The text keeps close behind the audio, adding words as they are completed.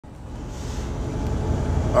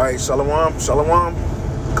All right, shalom, shalom.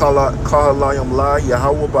 Kahalayam La,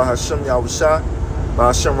 Yahawah, Bahashem Yahawashi,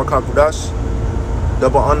 Bahashem Rakakudash.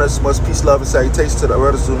 Double honors, much peace, love, and salutation to the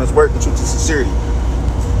brothers doing this work, the truth and sincerity.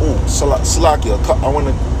 Ooh, Salakia. I want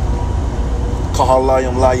to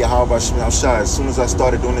Kahalayam La, Yahawah, Bahashem Yahawashi. As soon as I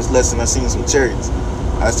started doing this lesson, I seen some chariots.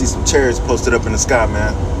 I see some chariots posted up in the sky,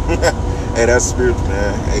 man. Hey, that's spiritual,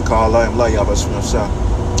 man. Hey, Kahalayam La, Yahawah, Bahashem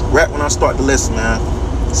Yahawashi. Right when I start the lesson, man,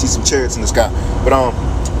 see some chariots in the sky. But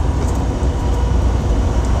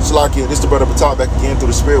Salakia, this is the brother Batal back again through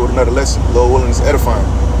the spirit with another lesson. Lord willing, is edifying.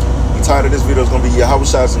 The title of this video is going to be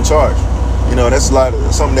Yahawashi's in charge. You know, that's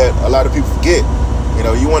something that a lot of people forget. You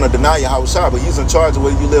know, you want to deny Yahawashi, but he's in charge of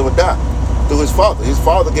whether you live or die through his father. His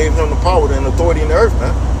father gave him the power and authority in the earth,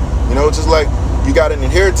 man. You know, just like you got an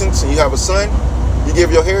inheritance and you have a son, you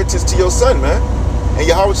give your inheritance to your son, man. And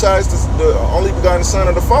Yahawashi is the only begotten son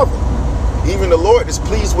of the father. Even the Lord is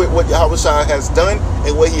pleased with what Yahawashi has done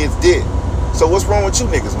and what he has did. So what's wrong with you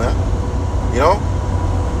niggas, man? You know?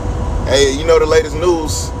 Hey, you know the latest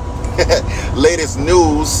news,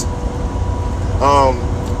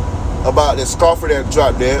 about the scoffer that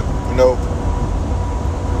dropped dead, you know,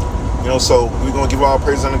 so we're gonna give all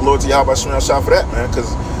praise and glory to Yahweh Shah for that, man,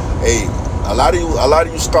 because hey, a lot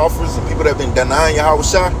of you scoffers and people that have been denying Yahweh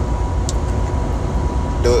Shah,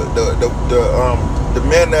 the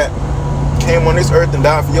man that came on this earth and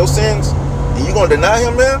died for your sins, and you gonna deny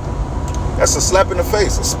him, man? That's a slap in the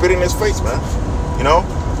face, a spit in his face, man. You know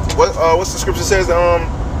what's the scripture says?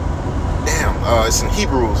 It's in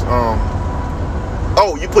Hebrews.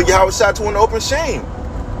 Oh, you put Yahawashi to an open shame.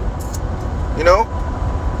 You know,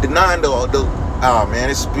 denying the. Oh man,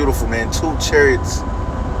 it's beautiful, man. 2 chariots,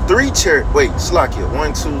 3 chariots. Wait, Slakia.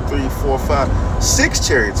 1, 2, 3, 4, 5, 6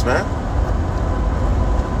 chariots, man.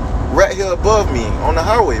 Right here above me on the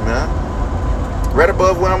highway, man. Right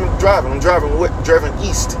above where I'm driving. I'm driving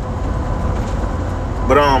east.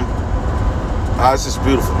 But it's just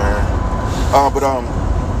beautiful, man.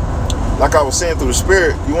 Like I was saying through the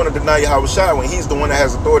spirit, you want to deny Yahawashi when he's the one that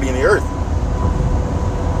has authority in the earth.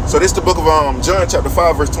 So this is the book of John chapter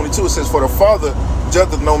 5 verse 22. It says, "For the Father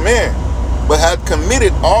judgeth no man, but hath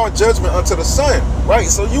committed all judgment unto the Son." Right?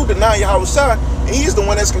 So you deny Yahawashi, and he's the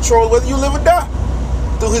one that's controlled whether you live or die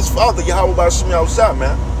through his Father, Yahawah Bahashem Yahawashi,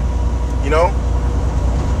 man. You know,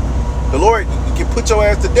 the Lord can put your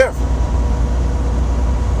ass to death.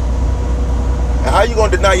 And how you gonna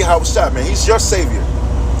deny Yahawashi, man? He's your savior.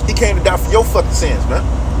 He came to die for your fucking sins, man.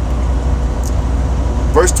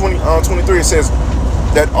 Verse 23, it says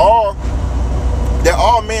that all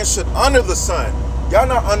men should honor the Son. Y'all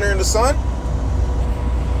not honoring the Son?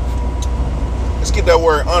 Let's get that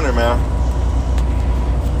word honor, man.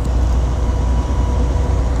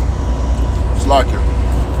 It's like it.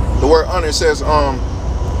 The word honor says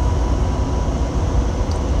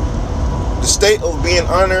the state of being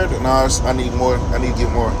honored. No, I need to get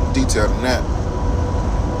more detail than that.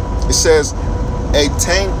 It says a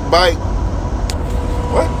tank bike.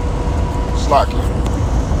 What? Slocky.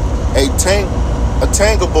 A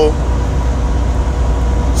tangible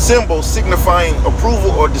symbol signifying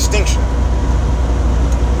approval or distinction.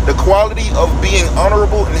 The quality of being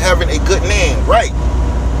honorable and having a good name. Right.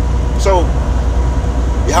 So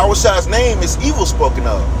Yahawashi's name is evil spoken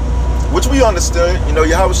of, which we understood. You know,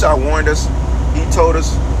 Yahawashi warned us. He told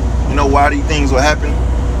us, you know, why these things will happen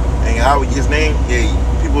and how his name,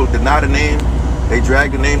 people deny the name, they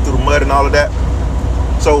drag the name through the mud and all of that.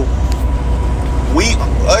 So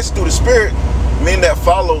us through the spirit, men that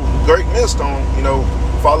follow Great Millstone, you know,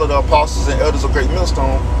 follow the apostles and elders of Great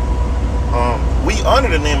Millstone, we honor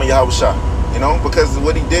the name of Yahawashi, you know, because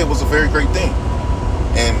what he did was a very great thing.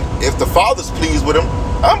 And if the Father's pleased with him,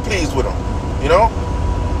 I'm pleased with him, you know.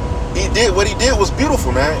 What he did was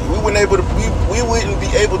beautiful, man. We wouldn't be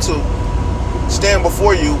able to stand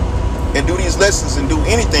before you and do these lessons and do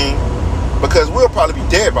anything, because we'll probably be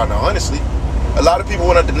dead by now, honestly. A lot of people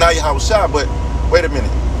want to deny Yahawashi, but wait a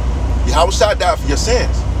minute. Yahawashi died for your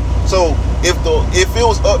sins. So if it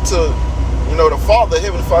was up to, you know, the Father,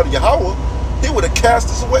 Heavenly Father Yahweh, he would have cast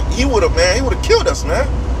us away. He would have killed us, man.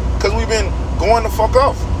 Because we've been going the fuck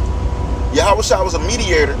off. Yahawashi was a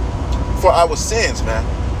mediator for our sins, man.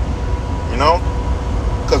 You know,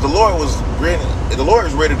 because the Lord is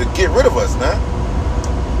ready to get rid of us, man.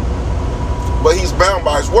 But he's bound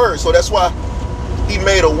by his word, so that's why he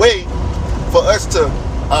made a way for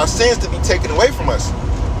our sins to be taken away from us.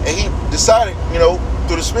 And he decided, you know,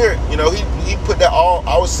 through the spirit, you know, he put that all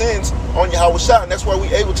our sins on Yahawashi, and that's why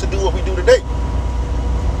we're able to do what we do today.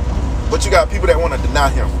 But you got people that want to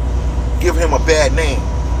deny him, give him a bad name,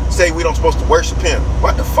 say we don't supposed to worship him.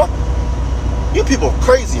 What the fuck? You people are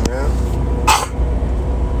crazy, man.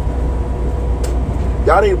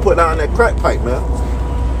 Y'all need to put down that crack pipe, man.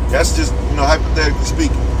 That's just, you know, hypothetically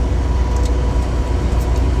speaking.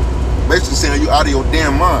 Basically saying you out of your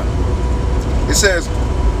damn mind. It says,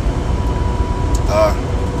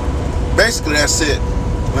 basically that's it.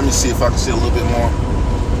 Let me see if I can see a little bit more.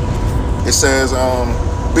 It says,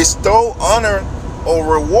 bestow honor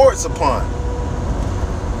or rewards upon.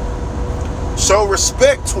 Show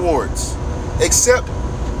respect towards. Except,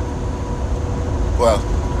 well,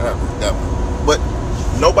 that one. But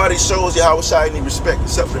nobody shows Yahawashi any respect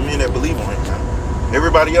except the men that believe on him, man.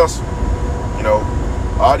 Everybody else, you know,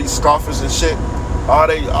 all these scoffers and shit, all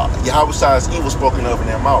they Yahawashi's evil spoken of in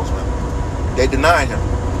their mouths, man. They deny him.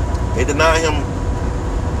 They deny him,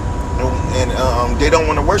 and they don't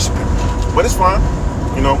want to worship him. But it's fine,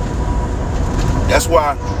 you know. That's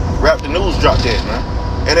why Rap the News dropped that, man.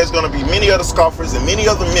 And there's gonna be many other scoffers and many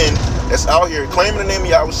other men that's out here claiming the name of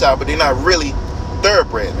Yahawashi, but they're not really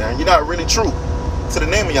thoroughbred, man. You're not really true to the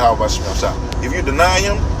name of Yahawashi. If you deny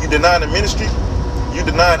him, you deny the ministry, you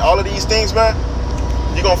deny all of these things, man,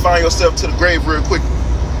 you're gonna find yourself to the grave real quick.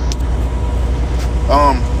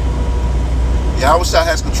 Yahawashi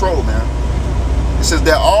has control, man. It says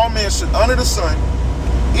that all men should honor the Son,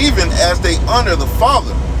 even as they honor the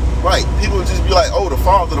Father. Right? People would just be like, "Oh, the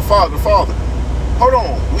Father, the Father, the Father." Hold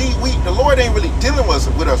on, the Lord ain't really dealing with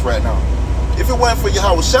us right now. If it wasn't for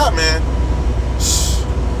Yahawashi, man,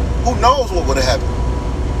 who knows what would have happened?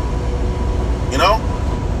 You know?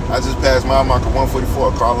 I just passed my mark of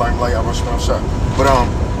 144. Call like Yahawashi. But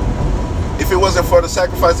if it wasn't for the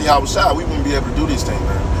sacrifice of Yahawashi, we wouldn't be able to do these things,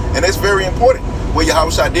 man. And it's very important. What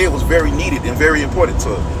Yahawashi did was very needed and very important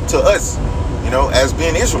to us, you know, as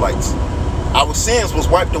being Israelites. Our sins was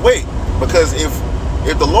wiped away, because if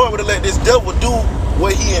the Lord would have let this devil do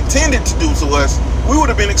what he intended to do to us, we would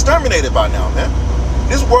have been exterminated by now, man.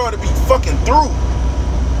 This world would be fucking through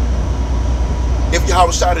if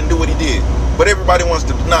Yahawashi didn't do what he did. But everybody wants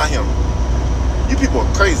to deny him. You people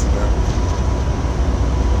are crazy, man.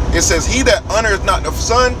 It says, he that honoreth not the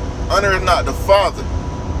Son, honoreth not the Father,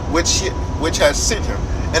 which has sent him.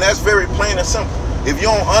 And that's very plain and simple. If you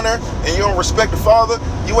don't honor and you don't respect the Father,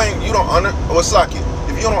 you don't honor, or it's like it.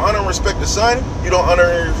 If you don't honor and respect the Son, you don't honor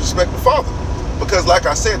and respect the Father. Because like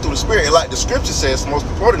I said, through the Spirit, and like the scripture says, most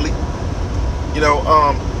importantly, you know,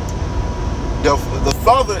 the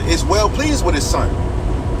Father is well pleased with his Son.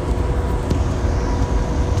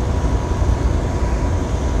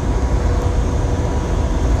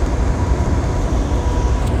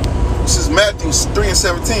 This is Matthew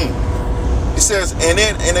 3:17. It says, and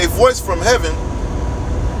then in a voice from heaven,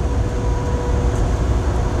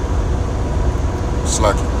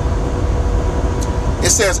 it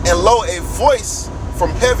says, and lo, a voice from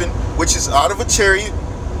heaven, which is out of a chariot,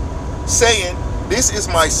 saying, this is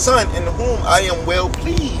my Son in whom I am well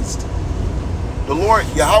pleased. The Lord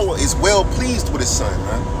Yahweh is well pleased with his Son,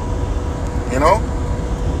 man. You know?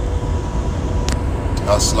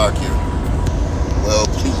 That's like you. Well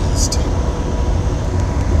pleased.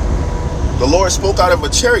 The Lord spoke out of a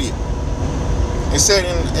chariot and said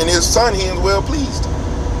in his Son he is well pleased.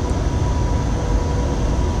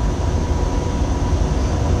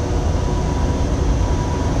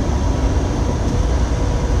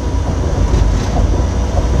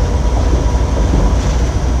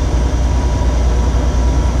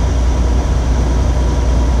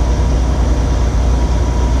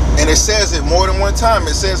 And it says it more than one time.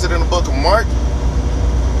 It says it in the book of Mark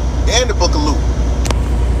and the book of Luke.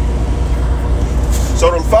 So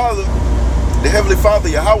the Father, the Heavenly Father,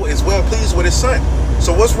 Yahweh, is well pleased with his Son.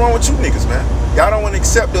 So what's wrong with you niggas, man? Y'all don't want to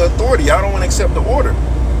accept the authority. Y'all don't want to accept the order.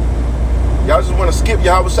 Y'all just want to skip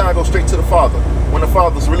Yahweh and go straight to the Father, when the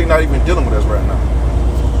Father's really not even dealing with us right now.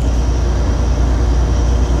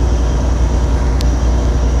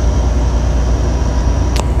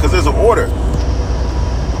 Because there's an order.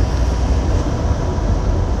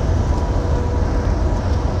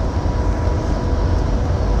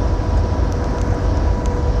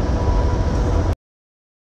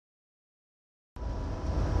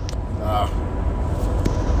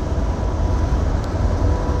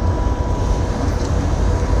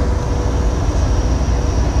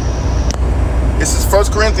 This is 1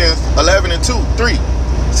 Corinthians 11:3.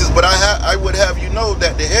 It says, but I would have you know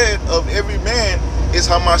that the head of every man is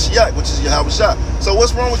Hamashiach, which is Yahawashi. So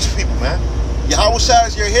what's wrong with you people, man? Yahawashi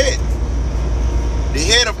is your head. The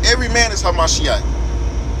head of every man is Hamashiach.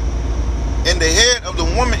 And the head of the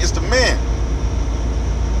woman is the man.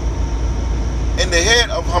 And the head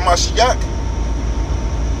of Hamashiach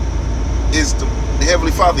is the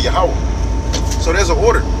Heavenly Father, Yahweh. So there's an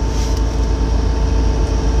order.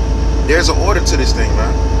 There's an order to this thing,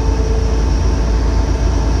 man.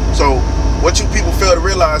 So What you people fail to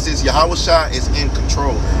realize is Yahawashi is in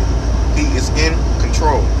control, man. He is in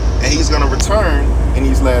control. And he's going to return in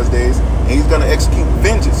these last days. And he's going to execute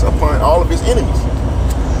vengeance upon all of his enemies.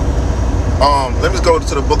 Let me just go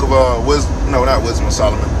to the book of Wisdom of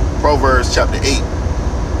Solomon. Proverbs chapter 8.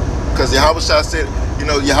 Because Yahawashi said, you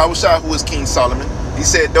know, Yahawashi, who is King Solomon, he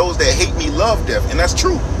said, those that hate me love death. And that's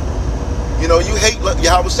true. You know, you hate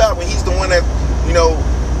Yahawashi when he's the one that, you know,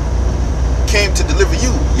 came to deliver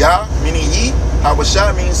you. Yah, meaning he.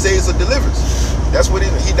 Yahawashi means saves or delivers. That's what he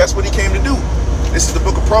came to do. This is the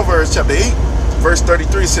book of Proverbs chapter 8. Verse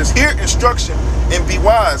 33 says, hear instruction and be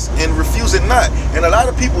wise and refuse it not. And a lot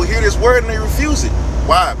of people hear this word and they refuse it.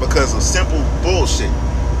 Why? Because of simple bullshit.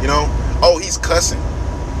 You know, oh, he's cussing.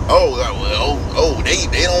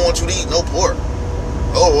 They don't want you to eat no pork.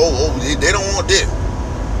 They don't want this.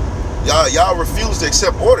 Y'all refuse to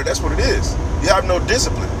accept order. That's what it is. You have no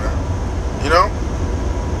discipline, man. You know?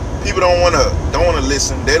 People don't wanna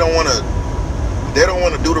listen. They don't wanna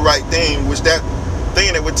do the right thing, which that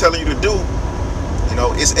thing that we're telling you to do, you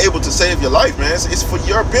know, it's able to save your life, man. It's for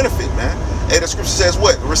your benefit, man. Hey, the scripture says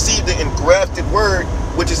what? Receive the engrafted word,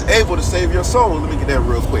 which is able to save your soul. Let me get that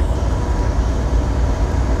real quick.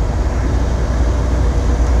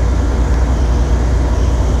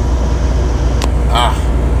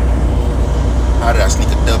 How did I sneak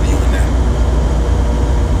a W in there?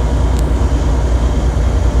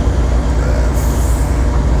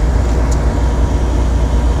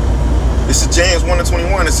 This is James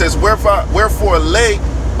 1:21. It says, wherefore lay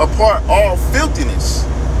apart all filthiness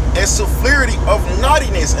and subtlety of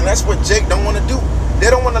naughtiness. And that's what Jake don't want to do. They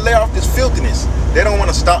don't want to lay off this filthiness. They don't want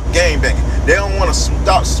to stop gangbanging. They don't want to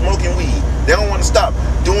stop smoking weed. They don't want to stop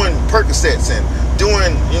doing Percocets and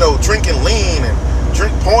doing, you know, drinking lean and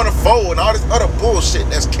pouring a foe and all this other bullshit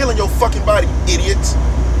that's killing your fucking body, idiots.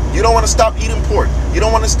 You don't want to stop eating pork. You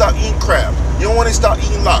don't want to stop eating crab. You don't want to stop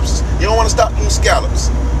eating lobsters. You don't want to stop eating scallops.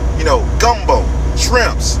 You know, gumbo,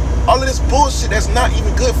 shrimps, all of this bullshit that's not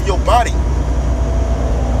even good for your body.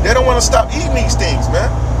 They don't want to stop eating these things, man.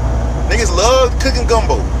 Niggas love cooking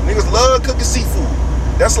gumbo. Niggas love cooking seafood.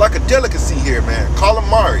 That's like a delicacy here, man.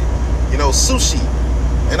 Calamari, you know, sushi,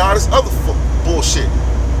 and all this other bullshit.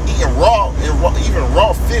 Eating raw and even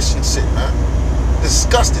raw fish and shit, man.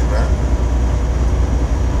 Disgusting, man.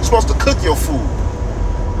 You're supposed to cook your food.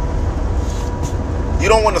 You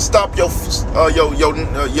don't want to stop your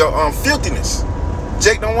filthiness.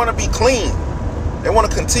 Jake don't want to be clean. They want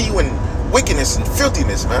to continue in wickedness and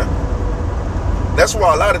filthiness, man. That's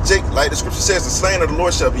why a lot of Jake, like the scripture says, the slain of the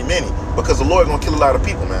Lord shall be many, because the Lord gonna kill a lot of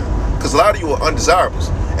people, man. Because a lot of you are undesirables,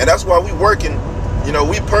 and that's why we working. You know,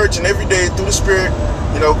 we purging every day through the Spirit.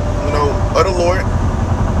 You know, of the Lord.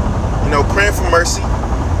 You know, praying for mercy,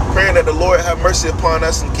 praying that the Lord have mercy upon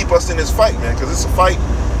us and keep us in this fight, man. Because it's a fight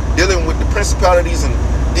dealing with the principalities and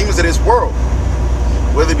demons of this world,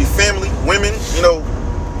 whether it be family, women, you know,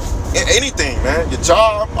 anything, man. Your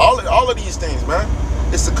job, all of these things, man.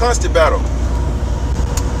 It's a constant battle,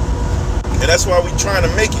 and that's why we trying to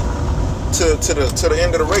make it to the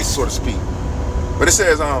end of the race, so to speak. But it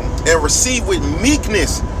says, and receive with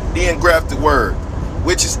meekness the engrafted word,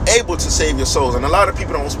 which is able to save your souls. And a lot of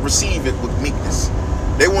people don't receive it with meekness.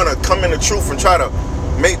 They want to come in the truth and try to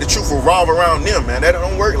make the truth revolve around them, man. That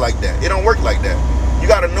don't work like that. It don't work like that. You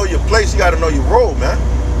got to know your place. You got to know your role, man.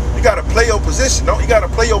 You got to play your position. You got to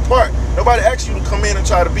play your part. Nobody asks you to come in and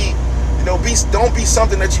try to be, you know, don't be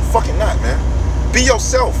something that you fucking not, man. Be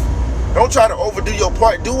yourself. Don't try to overdo your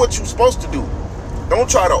part. Do what you're supposed to do. Don't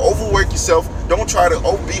try to overwork yourself. Don't try to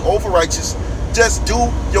be over-righteous. Just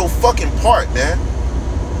do your fucking part, man.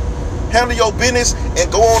 Handle your business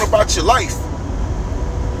and go on about your life.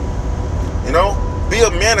 You know? Be a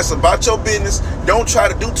man that's about your business. Don't try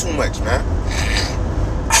to do too much, man.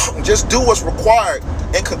 Just do what's required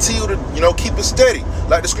and continue to, you know, keep it steady.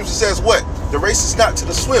 Like the scripture says, what? The race is not to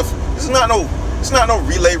the swift. It's not no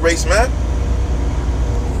relay race, man.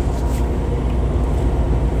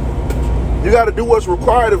 You got to do what's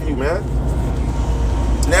required of you, man.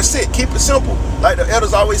 And that's it. Keep it simple. Like the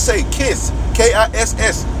elders always say, KISS.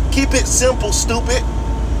 K-I-S-S. Keep it simple, stupid.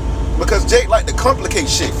 Because Jake like to complicate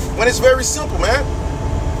shit when it's very simple, man.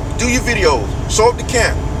 Do your videos. Show up to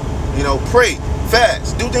camp. You know, pray,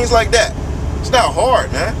 fast. Do things like that. It's not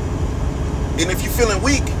hard, man. And if you're feeling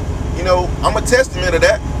weak, you know, I'm a testament of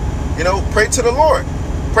that. You know, pray to the Lord.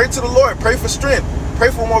 Pray to the Lord. Pray for strength. Pray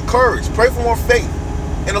for more courage. Pray for more faith.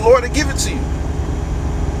 And the Lord will give it to you.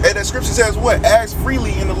 And that scripture says what? Ask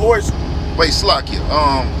freely in the Lord's... Wait, Slakia.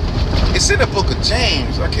 It's in the book of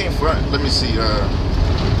James. I can't find... Let me see.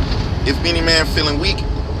 If any man feeling weak...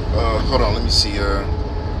 hold on, let me see.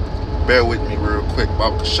 Bear with me real quick.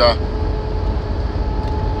 Baba Shah.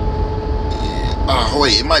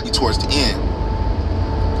 Wait, it might be towards the end.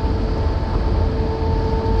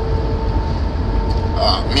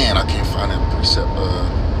 Man, I can't find that precept.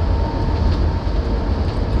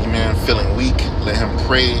 Any man feeling weak, let him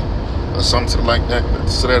pray, or something like that,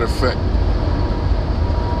 to that effect.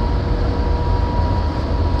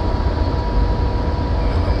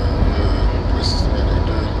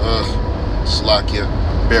 Slakia,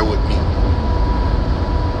 bear with me.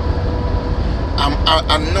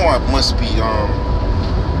 I know I must be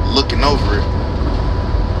looking over it.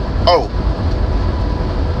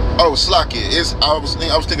 Oh, Slakia is. I was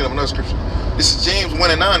thinking of another scripture. This is James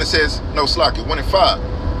 1:9. It says, no, Slakia 1:5.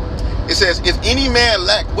 It says, if any man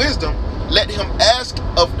lack wisdom, let him ask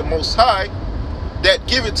of the Most High, that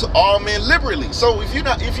give it to all men liberally. So if you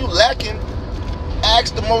lacking,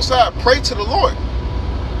 ask the Most High. Pray to the Lord.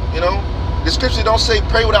 You know, the scripture don't say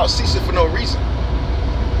pray without ceasing for no reason.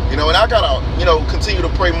 You know, and I gotta, continue to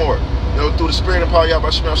pray more. Through the Spirit and power of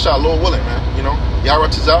Yahawashi, Lord willing, man.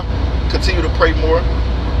 Yahawashi, continue to pray more.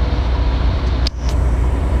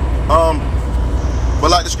 But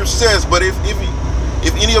like the scripture says, but if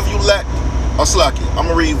any of you lack, Slaki, I'm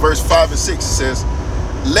gonna read verse 5 and 6. It says,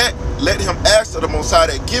 let him ask of the Most High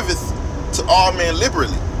that giveth to all men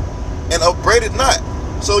liberally, and upbraideth not.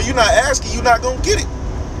 So you're not asking, you're not gonna get it,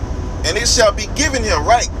 and it shall be given him.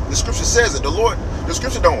 Right? The scripture says it. The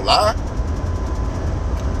scripture don't lie.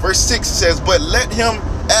 Verse 6 says, but let him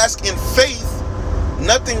ask in faith,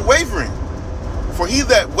 nothing wavering. For he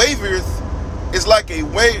that wavereth is like a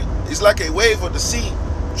wave of the sea,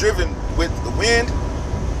 driven with the wind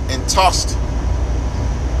and tossed.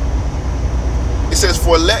 It says,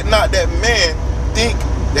 for let not that man think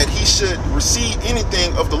that he should receive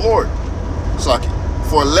anything of the Lord.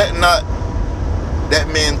 For let not that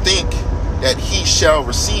man think that he shall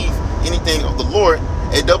receive anything of the Lord.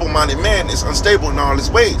 A double-minded man is unstable in all his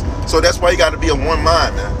ways. So that's why you got to be of one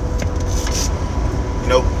mind, man.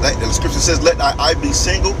 Like the scripture says, let thy eye be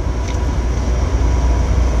single.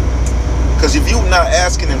 Because if you're not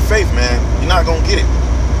asking in faith, man, you're not going to get it.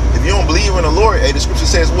 If you don't believe in the Lord, the scripture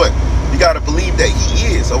says what? You got to believe that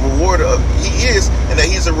he is a rewarder of, and that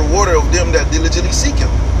he's a rewarder of them that diligently seek him.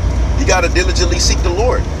 You got to diligently seek the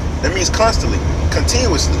Lord. That means constantly,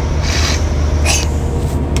 continuously.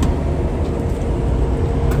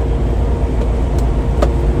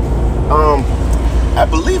 I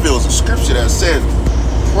believe it was a scripture that said,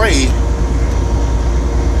 pray.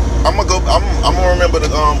 I'm gonna remember to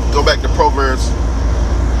go back to Proverbs.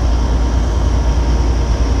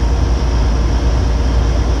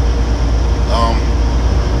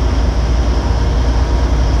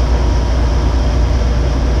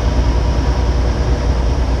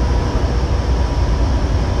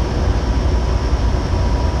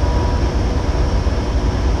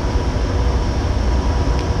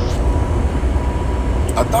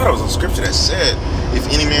 I thought it was a scripture that said, if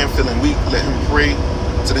any man feeling weak, let him pray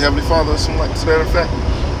to the Heavenly Father, or something like to that effect.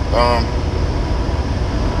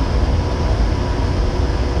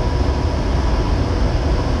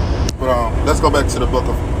 Let's go back to the book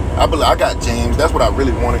of, I got James. That's what I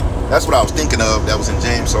really wanted. That's what I was thinking of. That was in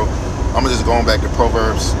James. So I'm just going back to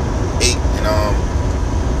Proverbs 8, and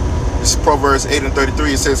this is Proverbs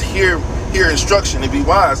 8:33. It says, hear instruction and be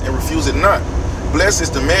wise, and refuse it not. Blessed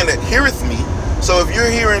is the man that heareth me. So if you're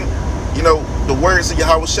hearing, the words of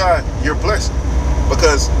Yahawashi, you're blessed.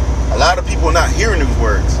 Because a lot of people are not hearing these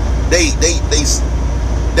words. They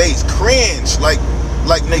cringe, like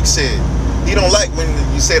Nick said. He don't like when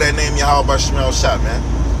you say that name Yahawashi, man.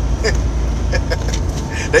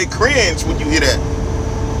 They cringe when you hear that.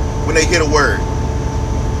 When they hear the word.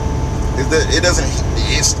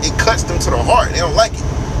 It cuts them to the heart. They don't like it.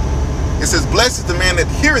 It says, blessed is the man that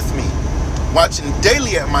heareth me, watching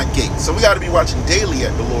daily at my gate. So we got to be watching daily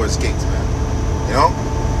at the Lord's gates, man.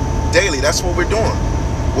 Daily. That's what we're doing.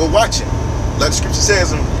 We're watching. Like the scripture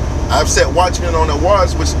says, I've set watchmen on the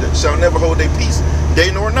walls which shall never hold their peace,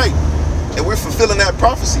 day nor night. And we're fulfilling that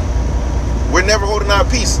prophecy. We're never holding our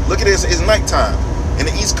peace. Look at this. It's nighttime in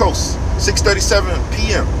the East Coast, 6:37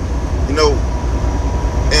 p.m.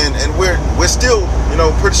 And we're still,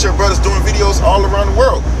 pretty sure brothers doing videos all around the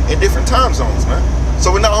world in different time zones, man.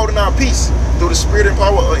 So we're not holding our peace through the spirit and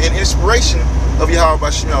power and inspiration of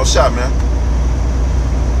Yahawashi, man.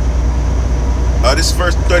 This is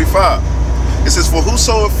verse 35. It says, for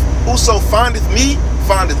whoso findeth me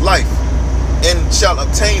findeth life, and shall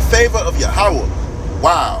obtain favor of Yahweh.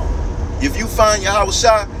 Wow. If you find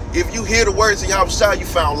Yahawashi, if you hear the words of Yahawashi, you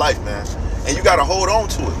found life, man. And you got to hold on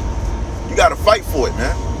to it. You got to fight for it,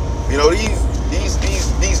 man.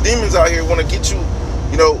 These demons out here want to get you,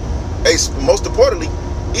 most importantly,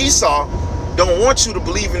 Esau don't want you to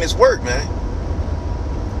believe in his word, man.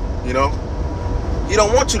 You know, he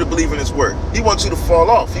don't want you to believe in his word. He wants you to fall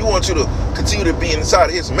off. He wants you to continue to be inside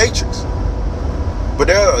of his matrix. But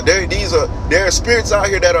there are spirits out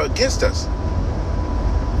here that are against us.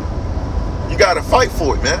 You got to fight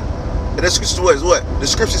for it, man. And the scripture is what? The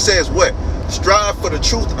scripture says what? Strive for the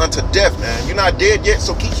truth unto death, man. You're not dead yet,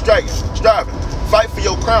 so keep striving. Fight for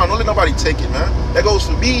your crown. Don't let nobody take it, man. That goes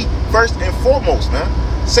for me first and foremost, man.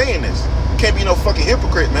 Saying this. You can't be no fucking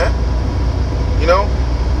hypocrite, man. You know?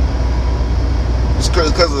 It's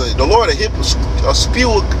because the Lord will spew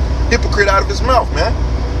a hypocrite out of his mouth, man.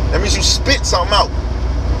 That means you spit something out.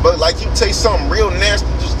 But like you take something real nasty,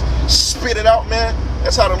 just spit it out, man.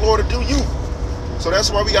 That's how the Lord will do you. So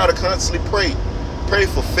that's why we got to constantly pray. Pray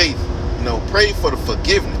for faith. You know, pray for the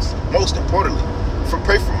forgiveness. Most importantly,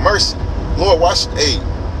 pray for mercy. Lord,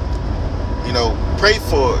 you know, pray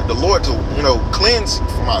for the Lord to, you know, cleanse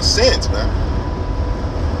from our sins, man.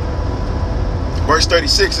 Verse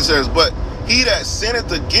 36, it says, but he that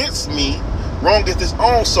sinneth against me wrongeth his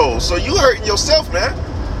own soul. So you hurting yourself, man.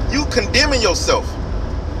 You condemning yourself.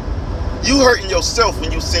 You hurting yourself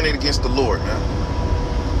when you sinning against the Lord, man.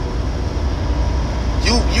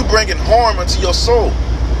 You bringing harm unto your soul.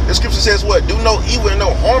 The scripture says what? Do no evil and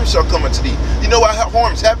no harm shall come unto thee. You know why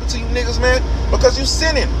harms happen to you niggas, man? Because you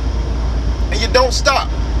sinning. And you don't stop.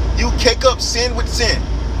 You cake up sin with sin.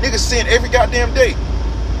 Niggas sin every goddamn day.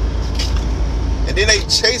 And then they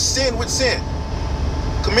chase sin with sin.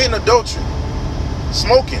 Committing adultery.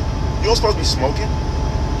 Smoking. You don't supposed to be smoking.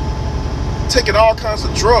 Taking all kinds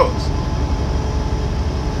of drugs.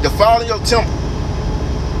 Defiling your temple.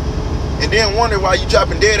 And then wonder why you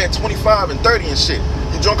dropping dead at 25 and 30 and shit.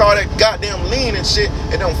 You drunk all that goddamn lean and shit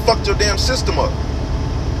and then fucked your damn system up.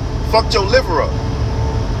 Fucked your liver up.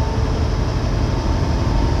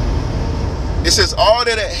 It says, all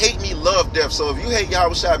that hate me love death. So if you hate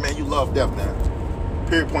Yahawashi, man, you love death, man.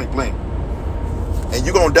 Period, point blank. And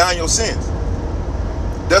you gonna die in your sins.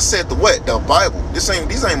 Thus said the what? The Bible. These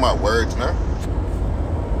ain't my words, man.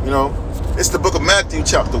 You know, it's the book of Matthew,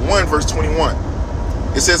 chapter 1, verse 21.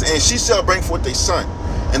 It says, and she shall bring forth a son,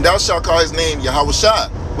 and thou shalt call his name Yahawashi,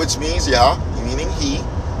 which means Yah, meaning he,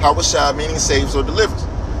 Hawashi, meaning saves or delivers.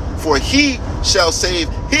 For he shall save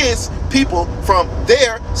his people from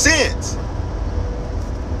their sins.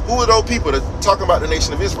 Who are those people that talking about the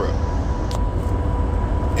nation of Israel?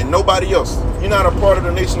 And nobody else. You're not a part of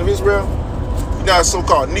the nation of Israel. You're not a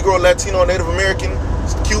so-called Negro, Latino, Native American,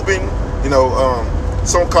 Cuban, you know,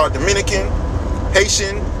 so-called Dominican,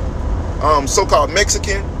 Haitian, so-called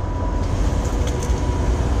Mexican.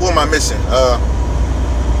 Who am I missing?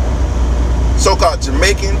 So-called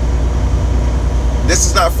Jamaican. This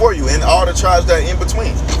is not for you, and all the tribes that are in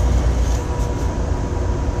between.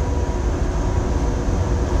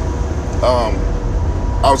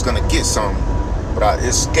 I was gonna get something, but it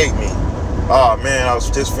escaped me. Oh man, I was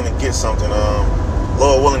just finna get something.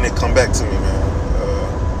 Lord willing, it come back to me, man.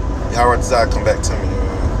 Yahawashi come back to me.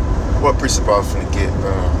 What precept I was finna get?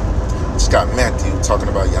 Just got Matthew talking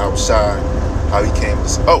about Yahawashi, how he came.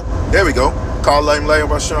 Oh, there we go. Call Halayim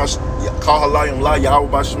La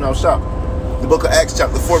Yahawashi. The book of Acts,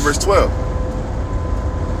 chapter 4, verse 12.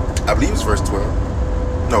 I believe it's verse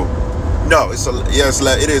 12. No,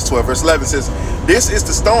 it is 12. Verse 11 says, this is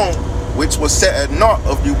the stone which was set at naught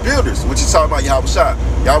of you builders, which is talking about Yahawashi.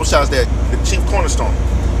 Yahawashi is the chief cornerstone.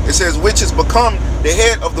 It says, which has become the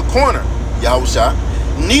head of the corner, Yahawashi.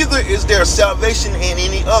 Neither is there salvation in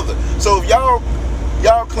any other. So if y'all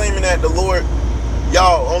claiming that the Lord,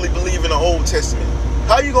 y'all only believe in the Old Testament,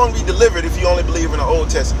 how you going to be delivered if you only believe in the Old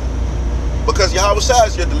Testament? Because Yahawashi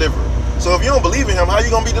is your deliverer. So if you don't believe in him, how you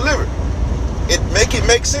going to be delivered? Make it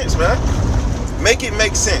make sense, man. Make it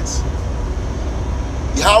make sense.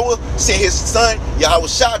 Yahweh sent his son,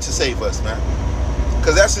 Yahawashi, to save us, man.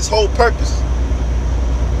 Because that's his whole purpose.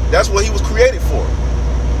 That's what he was created for.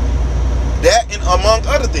 That and among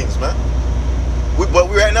other things, man. But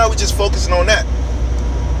right now, we're just focusing on that.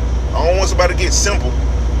 I don't want somebody to get simple.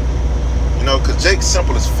 You know, because Jake's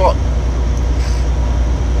simple as fuck.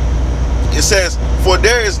 It says, for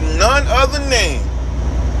there is none other name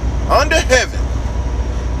under heaven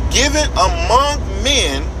given among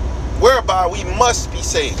men whereby we must be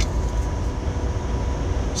saved.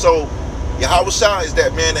 So Yahawashi is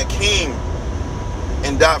that man that came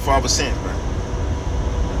and died for our sins, man.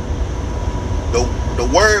 The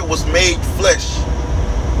word was made flesh.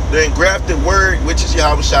 The engrafted word, which is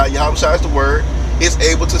Yahawashi, Yahawashi is the word, is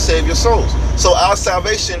able to save your souls. So our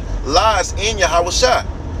salvation lies in Yahawashi.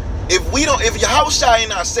 If Yahawashi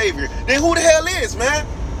ain't our savior, then who the hell is, man?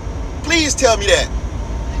 Please tell me that.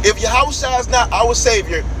 If Yahawashi is not our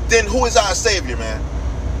savior, then who is our savior, man?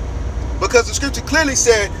 Because the scripture clearly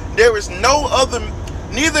said There is no other,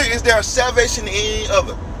 neither is there salvation in any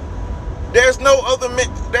other. There's no other,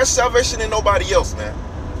 there's salvation in nobody else, man.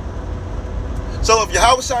 So if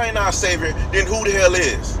Yahawashi ain't our Savior, then who the hell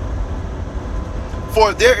is?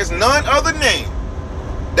 For there is none other name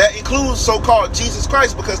that includes so-called Jesus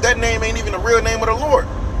Christ, because that name ain't even the real name of the Lord.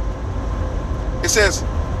 It says,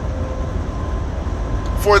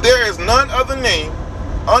 for there is none other name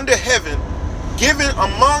under heaven given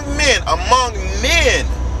among men,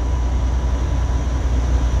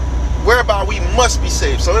 whereby we must be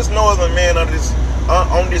saved. So there's no other man on this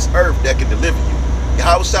earth that can deliver you.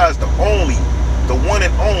 Yahawashi is the one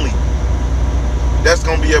and only that's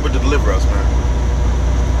going to be able to deliver us, man.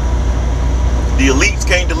 The elites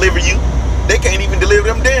can't deliver you. They can't even deliver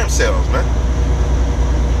them damn selves, man.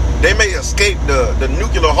 They may escape the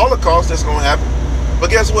nuclear holocaust that's going to happen, but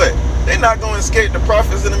guess what? They're not going to escape the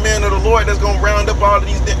prophets and the men of the Lord that's going to round up all of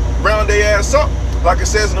these, round their ass up, like it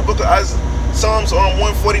says in the book of Psalms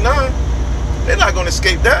 149. They're not going to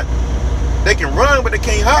escape that. They can run, but they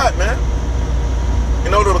can't hide, man. You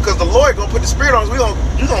know, because the Lord going to put the Spirit on us.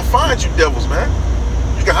 You're going to find you devils, man.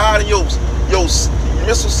 You can hide in your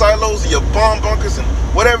missile silos and your bomb bunkers and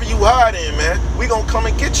whatever you hide in, man. We going to come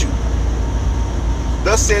and get you.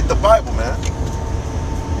 Thus said the Bible, man.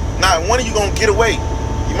 Not one of you going to get away.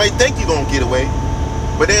 You may think you're going to get away,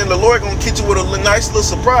 but then the Lord going to get you with a nice little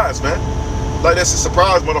surprise, man. Like, that's a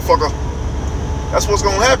surprise, motherfucker. That's what's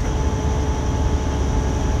going to happen.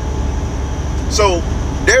 So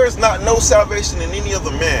there is no salvation in any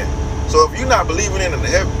other man. So if you're not believing in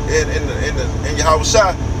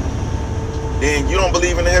Yahawashi, then you don't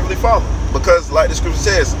believe in the Heavenly Father. Because like the scripture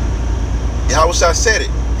says, Yahawashi said it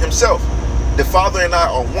himself. The Father and I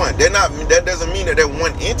are one. That doesn't mean that they're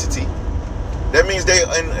one entity. That means they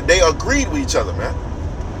agreed with each other, man.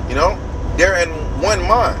 You know, they're in one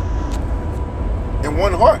mind, in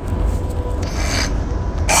one heart.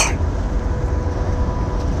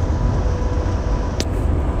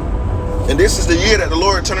 And this is the year that the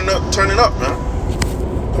Lord turning up, man.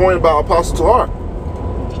 Pointed by Apostle to heart.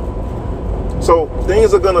 So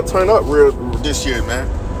things are gonna turn up real this year, man.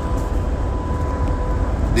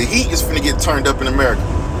 The heat is finna get turned up in America.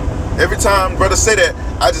 Every time brothers say that,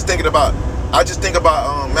 I just think about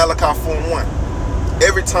Malachi 4:1.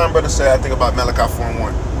 Every time brothers say, I think about Malachi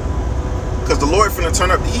 4:1. Because the Lord finna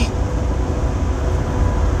turn up the heat.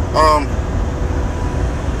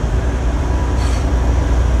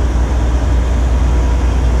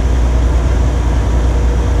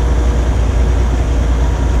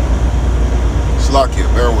 Lock here,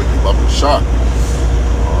 bear with me, I'm shocked.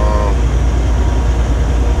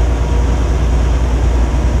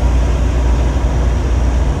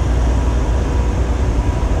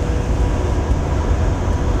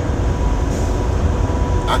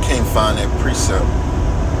 I can't find that precept.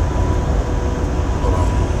 Hold on.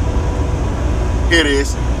 Here it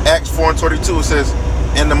is. Acts 4:22. It says,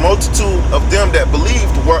 and the multitude of them that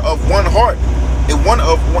believed were of one heart, and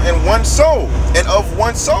one soul, and of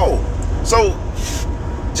one soul. So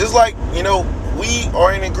just like, you know, we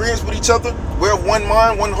are in agreement with each other, we're of one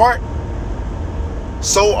mind, one heart,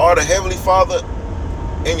 so are the Heavenly Father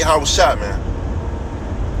and Yahawashi, man.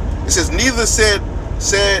 It says, neither said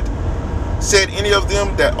any of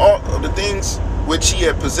them that all of the things which he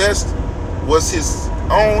had possessed was his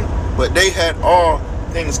own, but they had all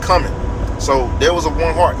things coming. So there was a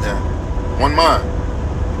one heart now, one mind,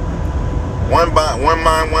 one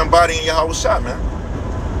body in Yahawashi, man.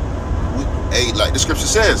 Hey, like the scripture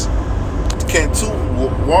says, can two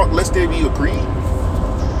walk lest they be agreed?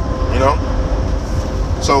 You know?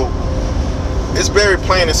 So it's very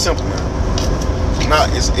plain and simple, man.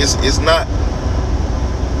 It's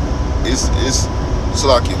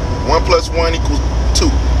like 1 + 1 = 2.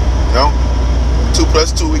 You know? 2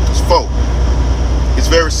 + 2 = 4. It's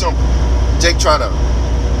very simple. Jake tried to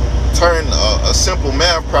turn a simple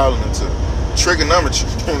math problem into trigonometry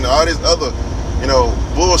and all this other, you know,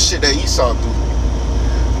 bullshit that Esau do.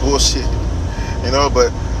 Bullshit. You know,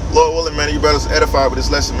 but Lord willing, man, you better edify with this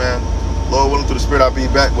lesson, man. Lord willing, through the Spirit, I'll be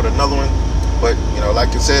back with another one. But, you know, like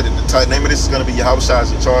I said, the name of this is going to be Yahawashi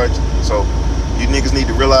is in charge. So you niggas need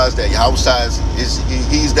to realize that Yahawashi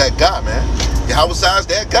he's that guy, man. Yahawashi is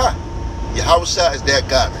that guy. Yahawashi is that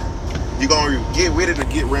guy, man. You're going to get with it or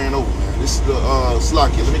get ran over, man. This is the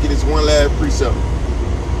Slakia. Let me get this one last precept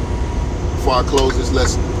before I close this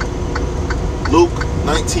lesson. Luke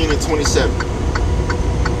 19:27.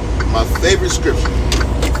 My favorite scripture.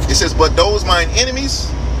 It says, but those mine enemies,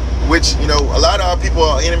 which, you know, a lot of our people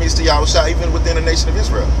are enemies to Yahawashi, even within the nation of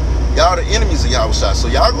Israel. Y'all the enemies of Yahawashi, so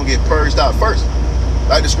y'all gonna get purged out first.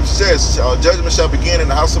 Like the scripture says, judgment shall begin in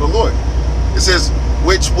the house of the Lord. It says,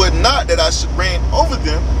 which would not that I should reign over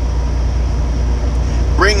them,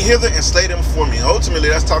 bring hither and slay them before me. Ultimately,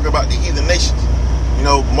 that's talking about the heathen nations. You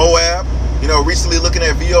know, Moab. You know, recently looking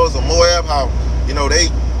at videos of Moab, how, you know, they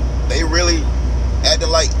really acting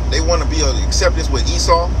like they want to be an acceptance with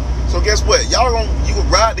Esau. So guess what? You gonna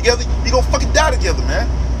ride together, you gonna fucking die together, man.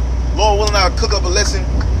 Lord willing, I'll cook up a lesson,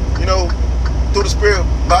 you know, through the spirit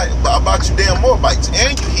about you damn Moabites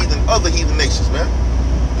and you other heathen nations, man.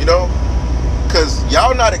 You know, because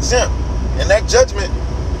y'all not exempt, and that judgment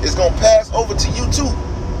is gonna pass over to you too.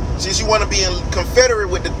 Since you want to be in confederate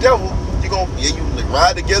with the devil, you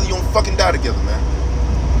ride together, you gonna fucking die together, man.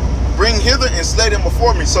 Bring hither and slay them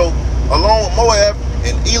before me. So along with Moab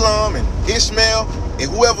and Elam and Ishmael and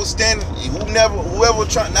whoever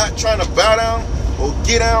not trying to bow down or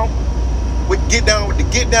get down with the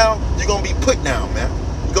get down, you're gonna be put down, man.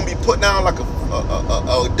 You're gonna be put down like a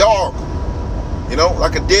dog, you know,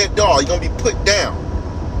 like a dead dog. You're gonna be put down.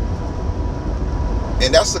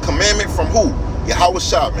 And that's the commandment from who?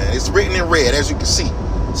 Yahawashi, man. It's written in red, as you can see.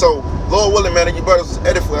 So, Lord willing, man, and you brothers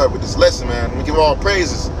edified with this lesson, man. We give all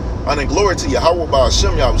praises, honor, and glory to Yahweh by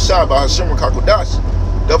Hashem, Yahawashi by Hashem, Kakodash.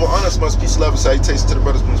 Double honors, much peace, love, and salutations to the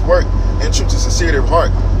brothers in this work, and truth and sincerity of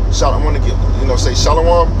heart. Shalom, I want to say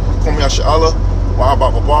shalom, Kwame Yasha Allah, wa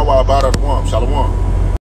ba ba ba wa ba da wa, shalom.